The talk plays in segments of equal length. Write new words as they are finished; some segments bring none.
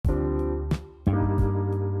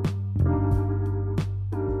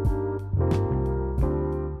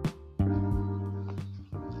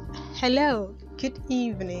Hello, good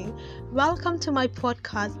evening. Welcome to my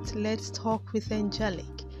podcast, Let's Talk with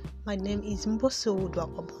Angelique. My name is Mboso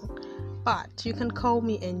Udwakobong, but you can call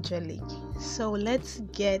me Angelique. So let's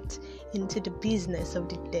get into the business of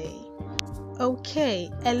the day. Okay,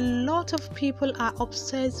 a lot of people are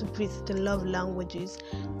obsessed with the love languages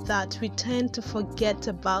that we tend to forget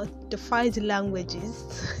about the 5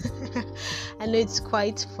 languages. I know it's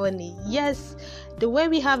quite funny. Yes, the way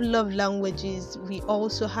we have love languages, we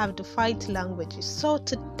also have the 5 languages. So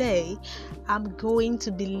today, I'm going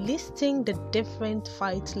to be listing the different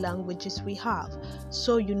 5 languages we have.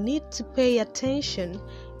 So you need to pay attention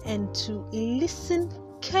and to listen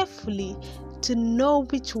carefully to know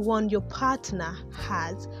which one your partner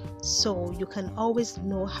has, so you can always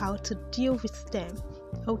know how to deal with them.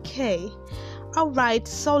 Okay, alright,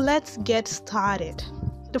 so let's get started.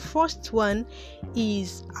 The first one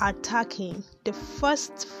is attacking. The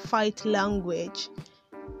first 5 language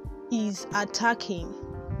is attacking.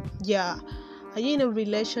 Yeah, are you in a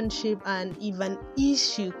relationship and if an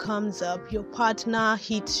issue comes up, your partner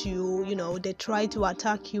hits you, they try to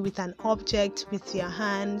attack you with an object, with their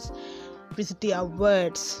hands, with their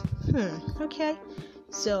words. Okay,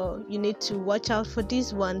 so you need to watch out for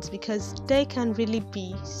these ones because they can really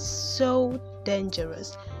be so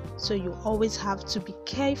dangerous. So you always have to be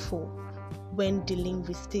careful when dealing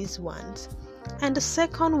with these ones. And the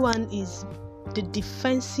second one is the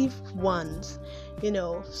defensive ones.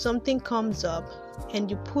 Something comes up and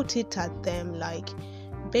you put it at them like,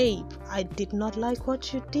 babe, I did not like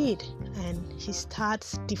what you did, and he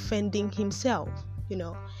starts defending himself.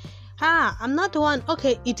 I'm not the one.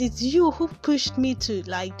 Okay, it is you who pushed me to.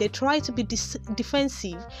 They try to be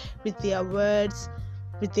defensive with their words,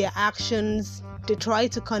 with their actions. They try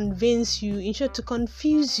to convince you, in short, to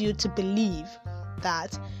confuse you to believe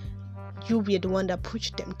that you were the one that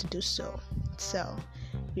pushed them to do so. So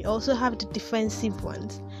we also have the defensive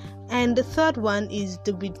ones. And the third one is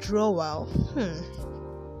the withdrawal.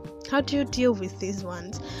 How do you deal with these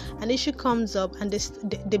ones? An issue comes up and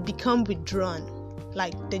they become withdrawn.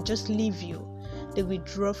 They just leave you. They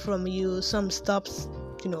withdraw from you. Some stops,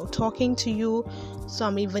 talking to you.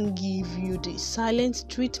 Some even give you the silent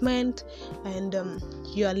treatment. And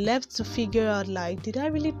you are left to figure out, did I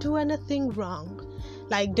really do anything wrong?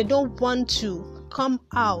 They don't want to come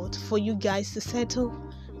out for you guys to settle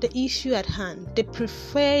the issue at hand. They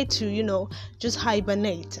prefer to, just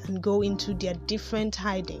hibernate and go into their different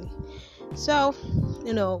hiding. So,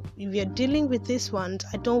 if you're dealing with this one,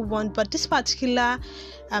 but this particular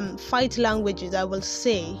 5 languages, I will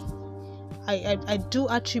say, I do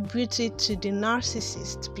attribute it to the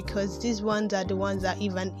narcissist, because these ones are the ones that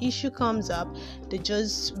if an issue comes up, they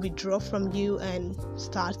just withdraw from you and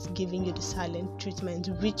start giving you the silent treatment,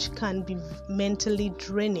 which can be mentally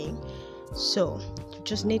draining. So, you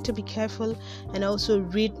just need to be careful and also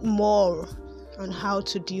read more on how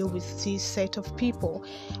to deal with this set of people.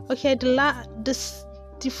 Okay,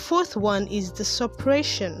 the fourth one is the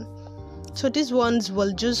suppression. So these ones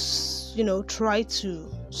will just try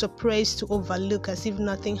to suppress, to overlook as if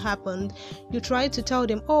nothing happened. You try to tell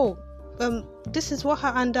them, this is what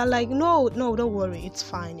happened. They're like, no, don't worry, it's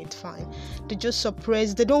fine. They just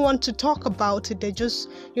suppress. They don't want to talk about it. They just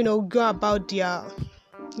go about their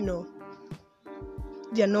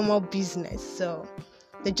their normal business. So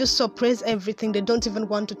they just suppress everything. They don't even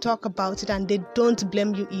want to talk about it, and they don't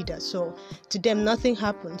blame you either. So to them, nothing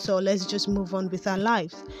happened. So let's just move on with our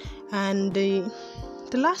lives. And the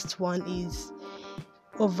last one is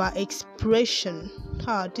over-expression.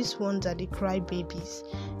 These ones are the crybabies.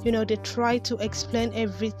 They try to explain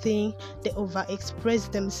everything. They over-express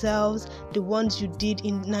themselves. The ones you did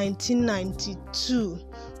in 1992,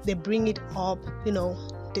 they bring it up.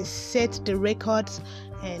 They set the records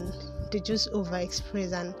and they just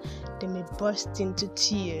overexpress, and they may burst into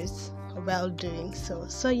tears while doing so.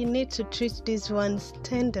 So you need to treat these ones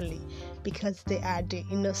tenderly because they are the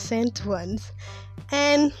innocent ones.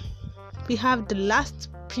 And we have the last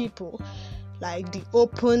people, the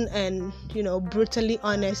open and brutally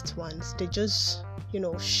honest ones. They just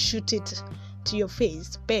shoot it to your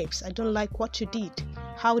face. Babes, I don't like what you did.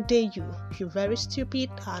 How dare you? You're very stupid.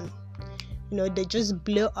 And they just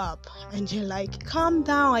blow up and you're like, calm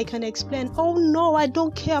down, I can explain. Oh no, I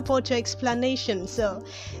don't care about your explanation. So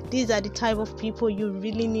these are the type of people you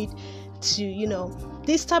really need to,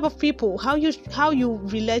 this type of people, how you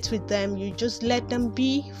relate with them, you just let them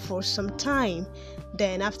be for some time.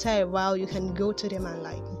 then after a while you can go to them and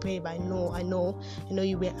like, babe, I know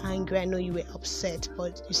you were angry, I know you were upset,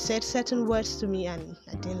 but you said certain words to me and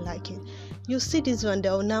I didn't like it. You see this one,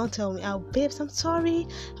 they'll now tell me, oh babes, I'm sorry,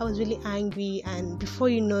 I was really angry, and before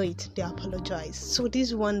you know it, they apologize. So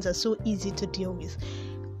these ones are so easy to deal with.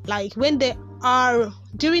 Like when they are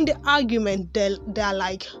during the argument, they're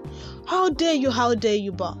like, how dare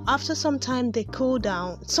you, but after some time they cool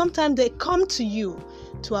down. Sometimes they come to you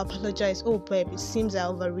to apologize. Oh babe, it seems I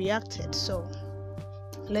overreacted, so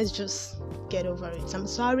let's just get over it. I'm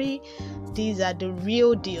sorry, these are the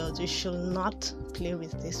real deals. You should not play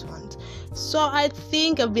with these ones. So I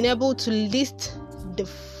think I've been able to list the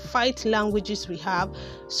fight languages we have.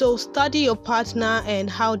 So study your partner and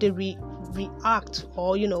how they react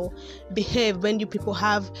or behave when you people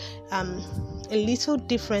have a little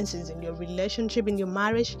differences in your relationship, in your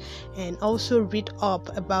marriage, and also read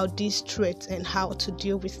up about these traits and how to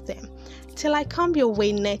deal with them. Till I come your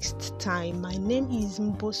way next time, my name is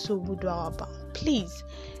Mboso Budwaba. Please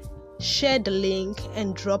share the link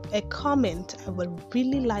and drop a comment. I would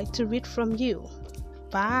really like to read from you.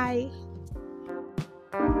 Bye.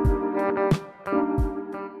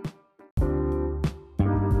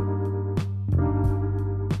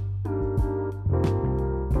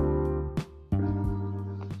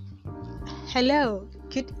 Hello,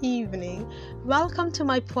 good evening. Welcome to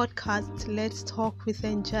my podcast, Let's Talk with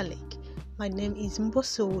Angelic. My name is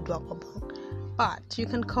Mboso Udwakobong, but you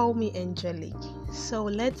can call me Angelic. So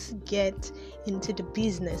let's get into the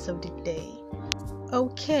business of the day.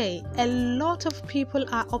 Okay, a lot of people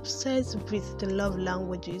are obsessed with the love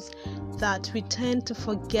languages that we tend to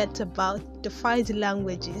forget about the five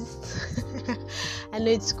languages. I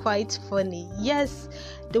know it's quite funny. Yes,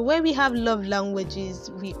 the way we have love languages,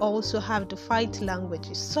 we also have the fight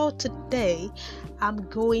languages. So today, I'm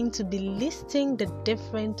going to be listing the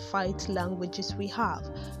different fight languages we have.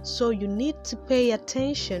 So you need to pay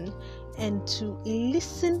attention and to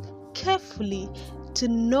listen carefully to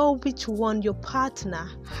know which one your partner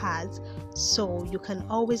has, so you can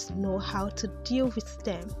always know how to deal with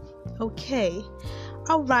them. Okay,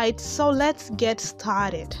 alright, so let's get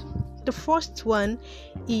started. The first one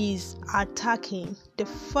is attacking. The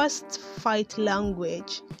first fight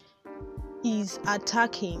language is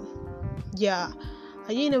attacking. Yeah,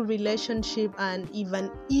 are you in a relationship and if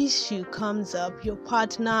an issue comes up, your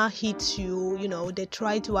partner hits you, they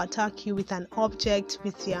try to attack you with an object,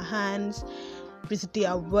 with their hands, with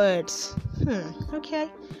their words. Okay,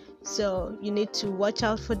 so you need to watch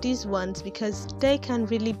out for these ones because they can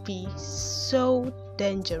really be so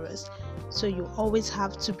dangerous. So you always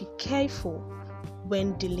have to be careful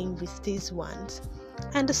when dealing with these ones.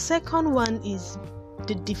 And the second one is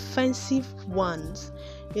the defensive ones.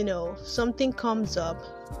 Something comes up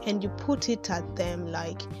and you put it at them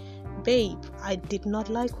like, babe, I did not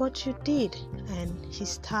like what you did, and he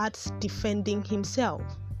starts defending himself.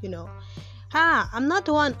 I'm not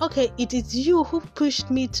the one. Okay, it is you who pushed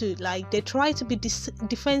me to. Like, they try to be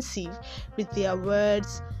defensive with their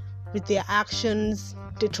words, with their actions.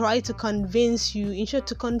 They try to convince you, in short,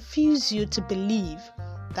 to confuse you to believe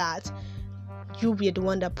that you were the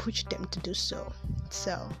one that pushed them to do so.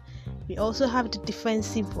 So we also have the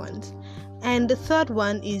defensive ones. And the third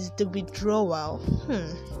one is the withdrawal.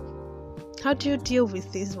 How do you deal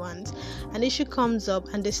with these ones? An issue comes up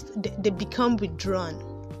and they become withdrawn.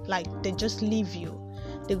 Like, they just leave you.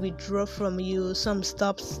 They withdraw from you. Some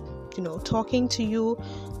stops talking to you.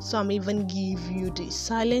 Some even give you the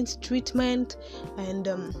silent treatment, and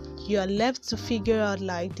you are left to figure out,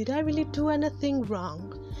 like, did I really do anything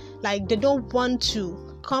wrong? Like, they don't want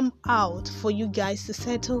to come out for you guys to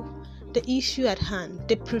settle the issue at hand.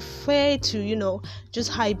 They prefer to just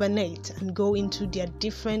hibernate and go into their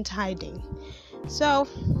different hiding. So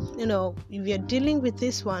if you're dealing with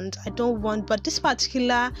this one, but this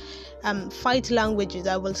particular fight languages,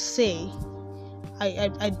 I will say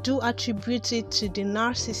I do attribute it to the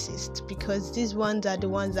narcissist, because these ones are the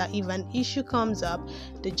ones that if an issue comes up,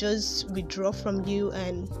 they just withdraw from you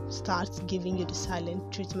and start giving you the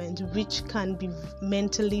silent treatment, which can be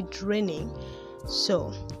mentally draining.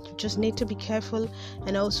 So you just need to be careful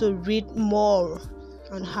and also read more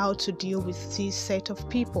on how to deal with this set of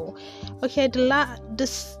people. Okay,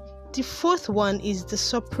 the fourth one is the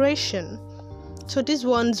suppression. So these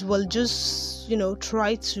ones will just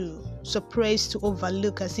try to suppress, to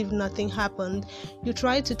overlook as if nothing happened. You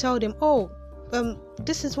try to tell them,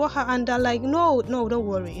 this is what happened, and they're like, no, don't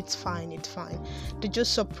worry, it's fine. They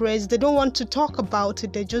just suppress. They don't want to talk about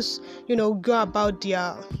it. They just go about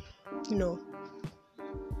their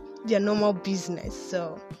their normal business.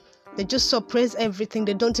 So They just suppress everything.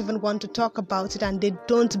 They don't even want to talk about it, and they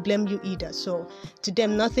don't blame you either. So to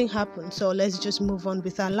them, nothing happened. So let's just move on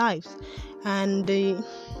with our lives. And the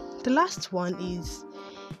last one is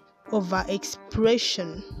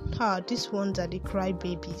overexpression. These ones are the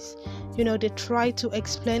crybabies. They try to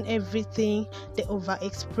explain everything. They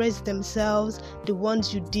overexpress themselves. The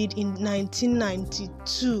ones you did in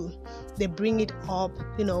 1992, they bring it up.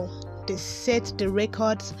 They set the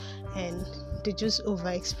records, and they just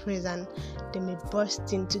overexpress, and they may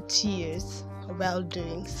burst into tears while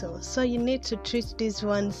doing so. So you need to treat these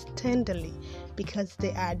ones tenderly, because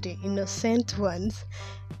they are the innocent ones.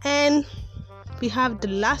 And we have the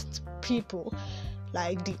last people,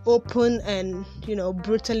 like the open and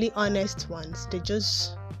brutally honest ones. They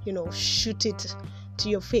just shoot it to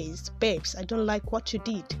your face. Babes, I don't like what you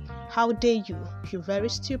did. How dare you? You're very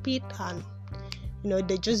stupid. And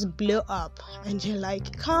they just blow up, and you're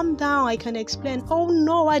like, calm down, I can explain. Oh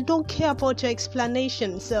no, I don't care about your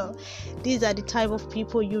explanation. So these are the type of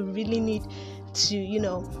people you really need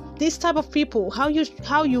to this type of people, how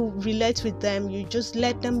you relate with them, you just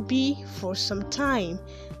let them be for some time.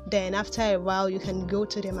 Then after a while, you can go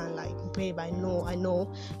to them and like, babe, I know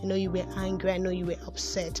you were angry, I know you were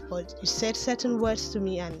upset, but you said certain words to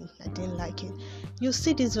me and I didn't like it. You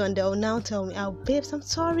see this one, they'll now tell me, oh babes, I'm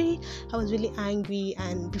sorry, I was really angry,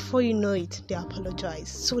 and before you know it, they apologize.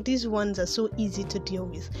 So these ones are so easy to deal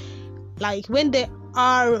with. Like when they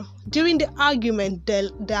are during the argument,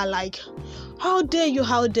 they're like, how dare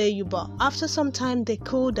you, but after some time they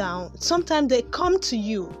cool down. Sometimes they come to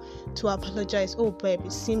you to apologize. Oh babe,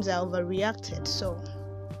 it seems I overreacted, so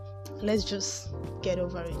let's just get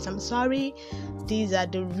over it. I'm sorry. These are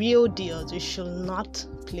the real deals. You should not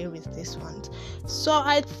play with these ones. So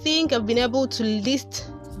I think I've been able to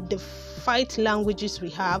list the 5 languages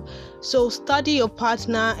we have. So study your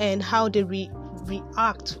partner and how they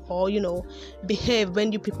react or behave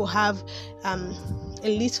when you people have a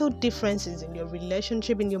little differences in your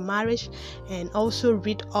relationship, in your marriage, and also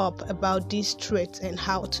read up about these traits and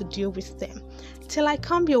how to deal with them. Till I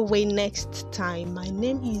come your way next time, my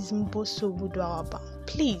name is Mboso Budwaba.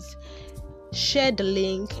 Please share the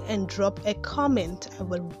link and drop a comment. I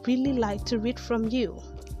would really like to read from you.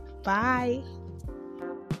 Bye.